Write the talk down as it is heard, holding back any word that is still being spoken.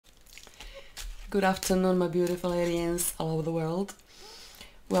Good afternoon, my beautiful Aries all over the world.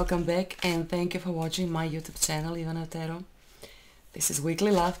 Welcome back and thank you for watching my YouTube channel, Ivanatarot. This is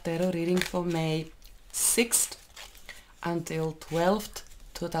weekly love tarot reading for May 6th until 12th,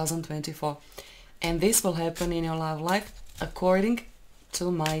 2024. And this will happen in your love life according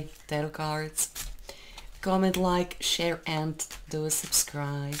to my tarot cards. Comment, like, share and do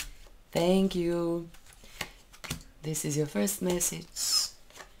subscribe. Thank you. This is your first message.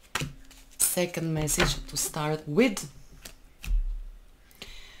 Second message to start with.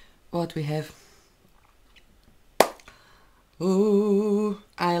 What we have. Ooh,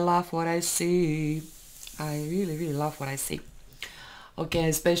 I love what I see. I really love what I see. Okay,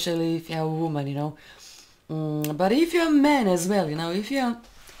 especially if you're a woman, you know. But if you're a man as well, you know, if you're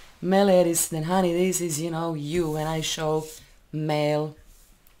male Aries, then honey, this is, you know, you, and I show male,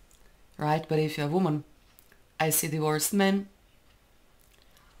 right? But if you're a woman, I see divorced men,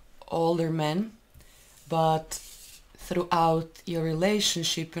 older men, but throughout your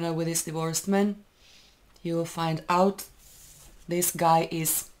relationship, you know, with this divorced man, you will find out this guy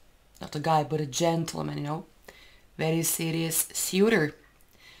is not a guy, but a gentleman, you know, very serious suitor.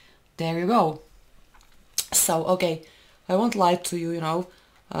 There you go. So, okay, I won't lie to you, you know,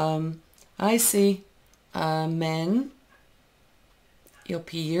 I see men, your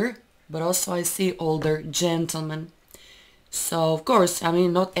peer, but also I see older gentlemen. So, of course, I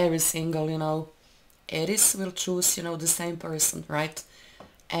mean, not every single, you know, Aries will choose, you know, the same person, right?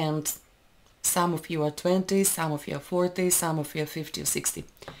 And some of you are 20, some of you are 40, some of you are 50 or 60.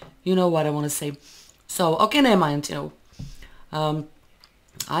 You know what I want to say. So, okay, never mind, you know.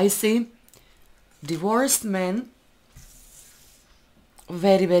 I see divorced men,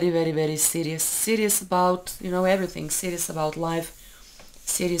 very serious. Serious about, you know, everything. Serious about life.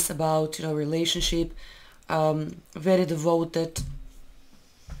 Serious about, you know, relationship. Very devoted,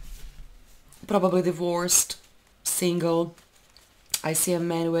 probably divorced, single. I see a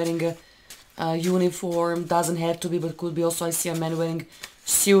man wearing a uniform, doesn't have to be, but could be also. I see a man wearing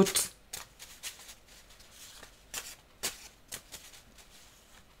suit.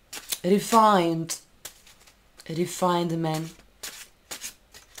 Refined man.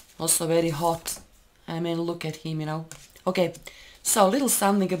 Also very hot. I mean, look at him, you know. Okay, so a little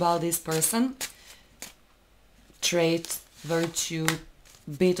something about this person. Trait, virtue,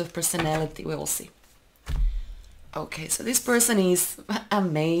 bit of personality, we will see. Okay, so this person is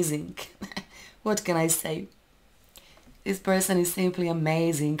amazing. What can I say? This person is simply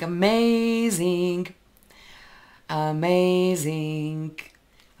amazing, amazing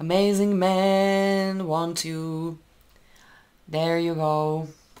man, want you. There you go.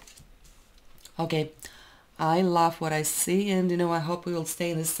 Okay, I love what I see, and you know, I hope we will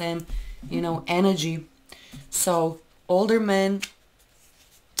stay in the same, you know, energy. So, older man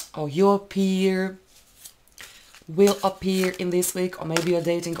or your peer will appear in this week, or maybe you're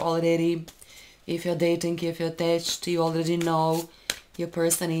dating already. If you're dating, if you're attached, you already know your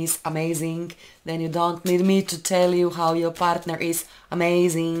person is amazing. Then you don't need me to tell you how your partner is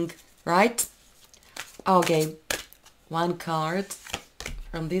amazing, right? Okay, one card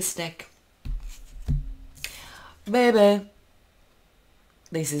from this deck. Baby,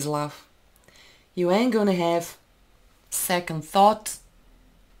 this is love. You ain't gonna have second thought.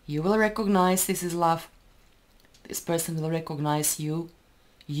 You will recognize this is love. This person will recognize you.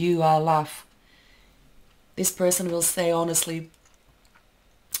 You are love. This person will say honestly,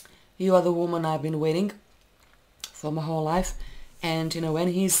 you are the woman I've been waiting for my whole life. And, you know, when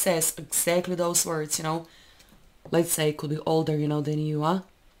he says exactly those words, you know, let's say could be older, you know, than you are,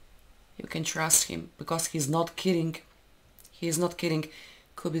 you can trust him because he's not kidding. He is not kidding.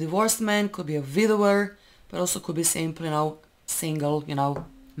 Could be divorced man, could be a widower, but also could be simply, you know, single, you know,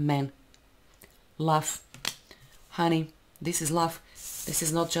 man. Love. Honey, this is love. This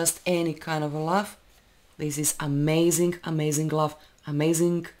is not just any kind of a love. This is amazing love.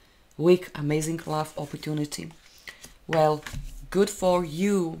 Amazing week, amazing love opportunity. Well, good for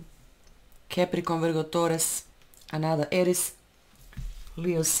you. Capricorn, Virgo, Taurus, another Aries,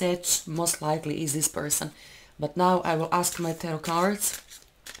 Leo, Sag, most likely is this person. But now I will ask my tarot cards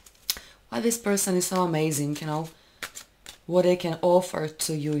why this person is so amazing, you know, what they can offer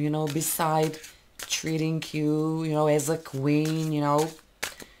to you, you know, beside treating you, you know, as a queen, you know,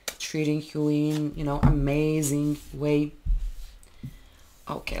 treating you in, you know, amazing way.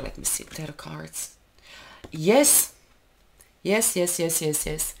 Okay, let me see tarot cards. Yes. You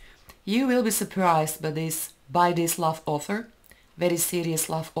will be surprised by this love offer, very serious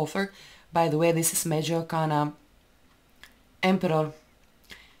love offer. By the way, this is Major Arcana Emperor.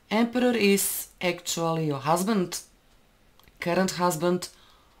 Emperor is actually your husband, current husband,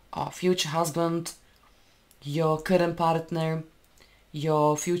 future husband, your current partner,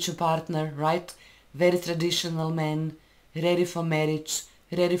 your future partner, right? Very traditional man, ready for marriage,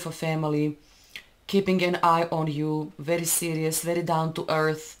 ready for family, keeping an eye on you, very serious, very down to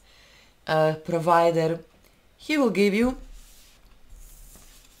earth, provider. He will give you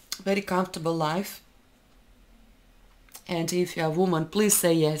very comfortable life. And if you're a woman, please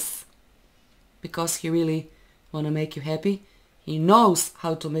say yes, because he really want to make you happy. He knows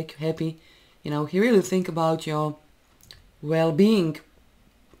how to make you happy. You know, he really think about your well-being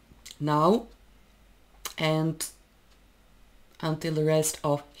now and until the rest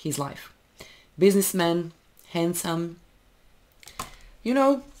of his life. Businessman, handsome. You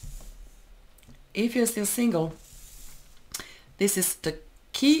know, if you're still single, this is the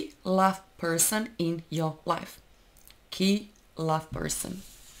key love person in your life. Key love person.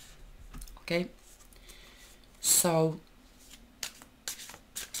 Okay? So,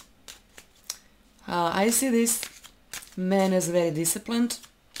 I see this man as very disciplined,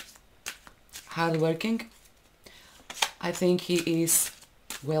 hardworking. I think he is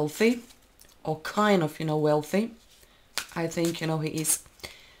wealthy, or kind of, wealthy. I think, he is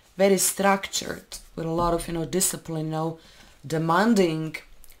very structured, with a lot of, discipline, demanding,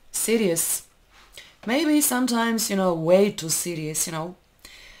 serious. Maybe sometimes, way too serious,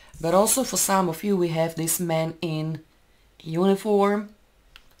 But also for some of you, we have this man in uniform,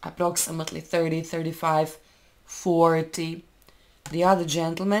 approximately 30, 35, 40. The other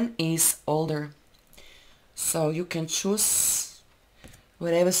gentleman is older. So you can choose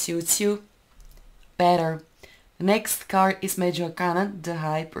whatever suits you better. The next card is Major Arcana, the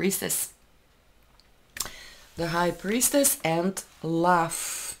High Priestess. The High Priestess and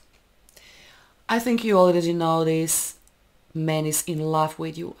love. I think you already know this man is in love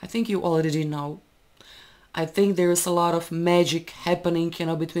with you. I think you already know. I think there is a lot of magic happening,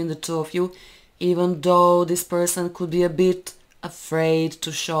 between the two of you, even though this person could be a bit afraid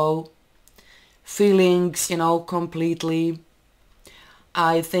to show feelings, completely.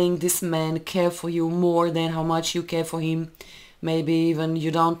 I think this man cares for you more than how much you care for him. Maybe even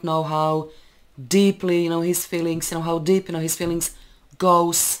you don't know how deeply, his feelings, how deep, his feelings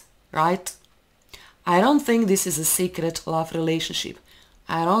goes, right? I don't think this is a secret love relationship.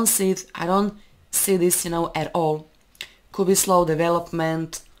 I don't see this, at all. Could be slow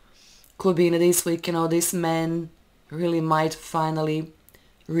development. Could be in this week, this man really might finally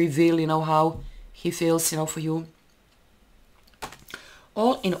reveal, how he feels, for you.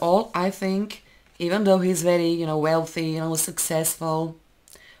 All in all, I think, even though he's very, wealthy, successful,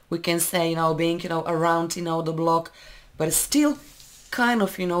 we can say, being, around, the block, but still kind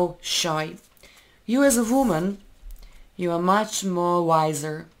of, shy. You as a woman, you are much more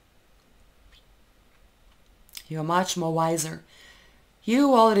wiser. You are much more wiser.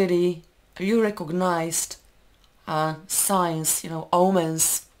 You recognized signs,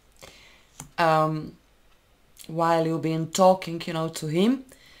 omens, while you've been talking, to him.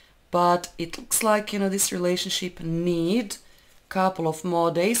 But it looks like, this relationship need couple of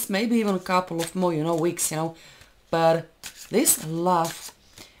more days, maybe even a couple of more, weeks, But this love,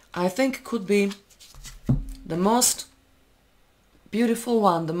 I think, could be the most beautiful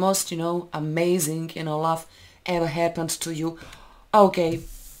one, the most, amazing, love ever happened to you. Okay,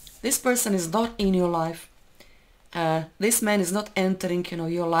 this person is not in your life. This man is not entering,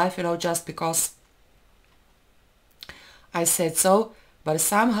 your life, just because I said so, but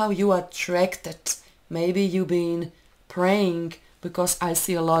somehow you are attracted. Maybe you've been praying, because I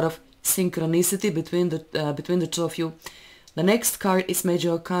see a lot of synchronicity between the two of you. The next card is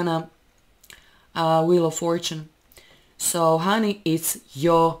Major Arcana, Wheel of Fortune. So, honey, it's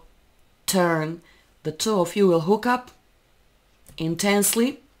your turn. The two of you will hook up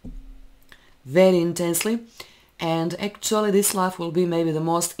intensely, very intensely, and actually this love will be maybe the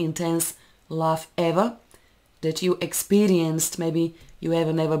most intense love ever that you experienced. Maybe you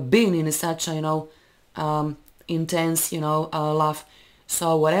have never been in such a, intense, love.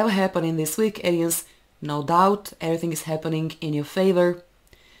 So whatever happened in this week, Aries, no doubt everything is happening in your favor.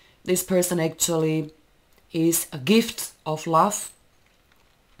 This person actually is a gift of love.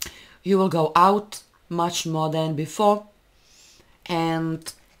 You will go out much more than before.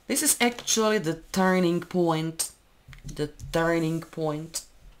 And this is actually the turning point. The turning point,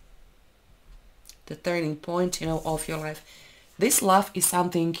 of your life. This love is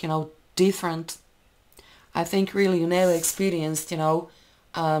something, different. I think really you never experienced, to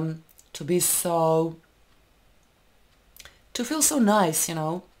feel so nice,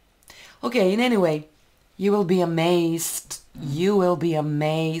 Okay, in any way, you will be amazed. You will be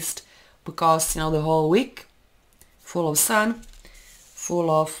amazed because, the whole week, full of sun, full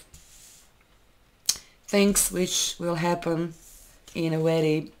of things which will happen in a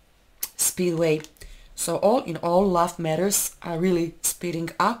very speed way. So all love matters are really speeding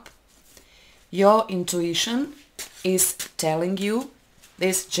up. Your intuition is telling you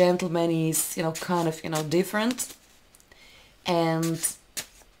this gentleman is, kind of, different. And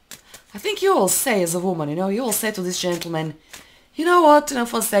I think you will say as a woman, you will say to this gentleman, you know what,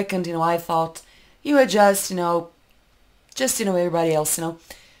 for a second, I thought you were just everybody else,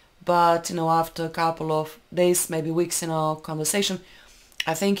 But, after a couple of days, maybe weeks, conversation,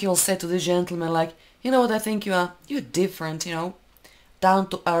 I think you'll say to this gentleman, like, you know what, I think you're different, down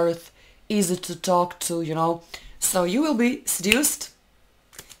to earth, easy to talk to, So you will be seduced.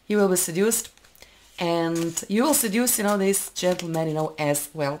 You will be seduced. And you will seduce, this gentleman, as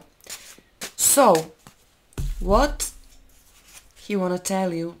well. So, what he wanna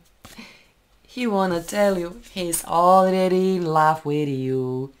tell you? He wanna tell you he's already in love with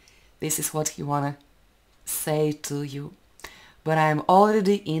you. This is what he wanna say to you. But I'm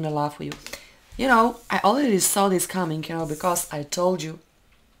already in love with you. I already saw this coming, because I told you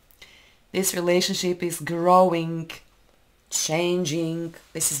this relationship is growing, changing.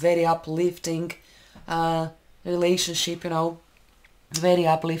 This is very uplifting relationship, very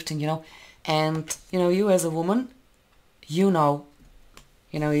uplifting, And, you as a woman,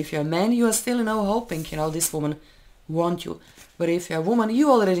 if you're a man, you are still, hoping, this woman want you. But if you're a woman, you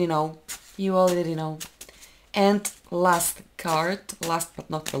already know. You already know. And last card, last but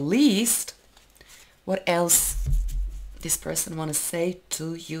not the least, what else this person want to say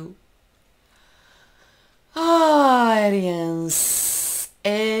to you? Aries.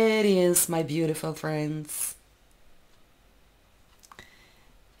 Aries, my beautiful friends.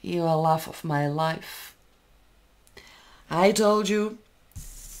 You are love of my life. I told you,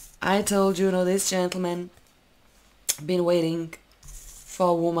 this gentleman been waiting for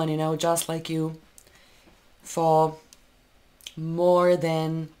a woman, just like you, for more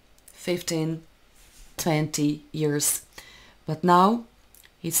than 15, 20 years. But now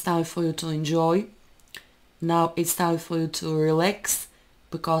it's time for you to enjoy. Now it's time for you to relax,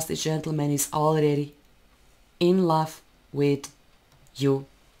 because the gentleman is already in love with you.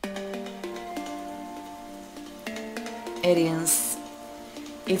 Aries,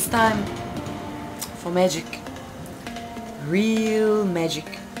 it's time for magic. Real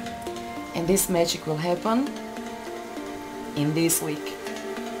magic. And this magic will happen in this week.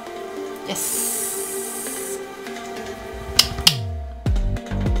 Yes.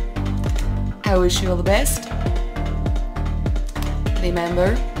 I wish you all the best.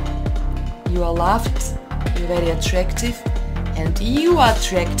 Remember, you are loved, you're very attractive, and you are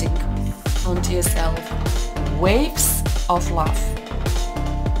attracting onto yourself waves of love.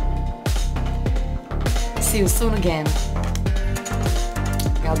 See you soon again.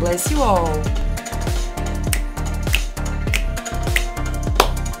 God bless you all.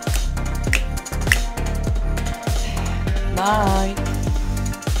 Bye.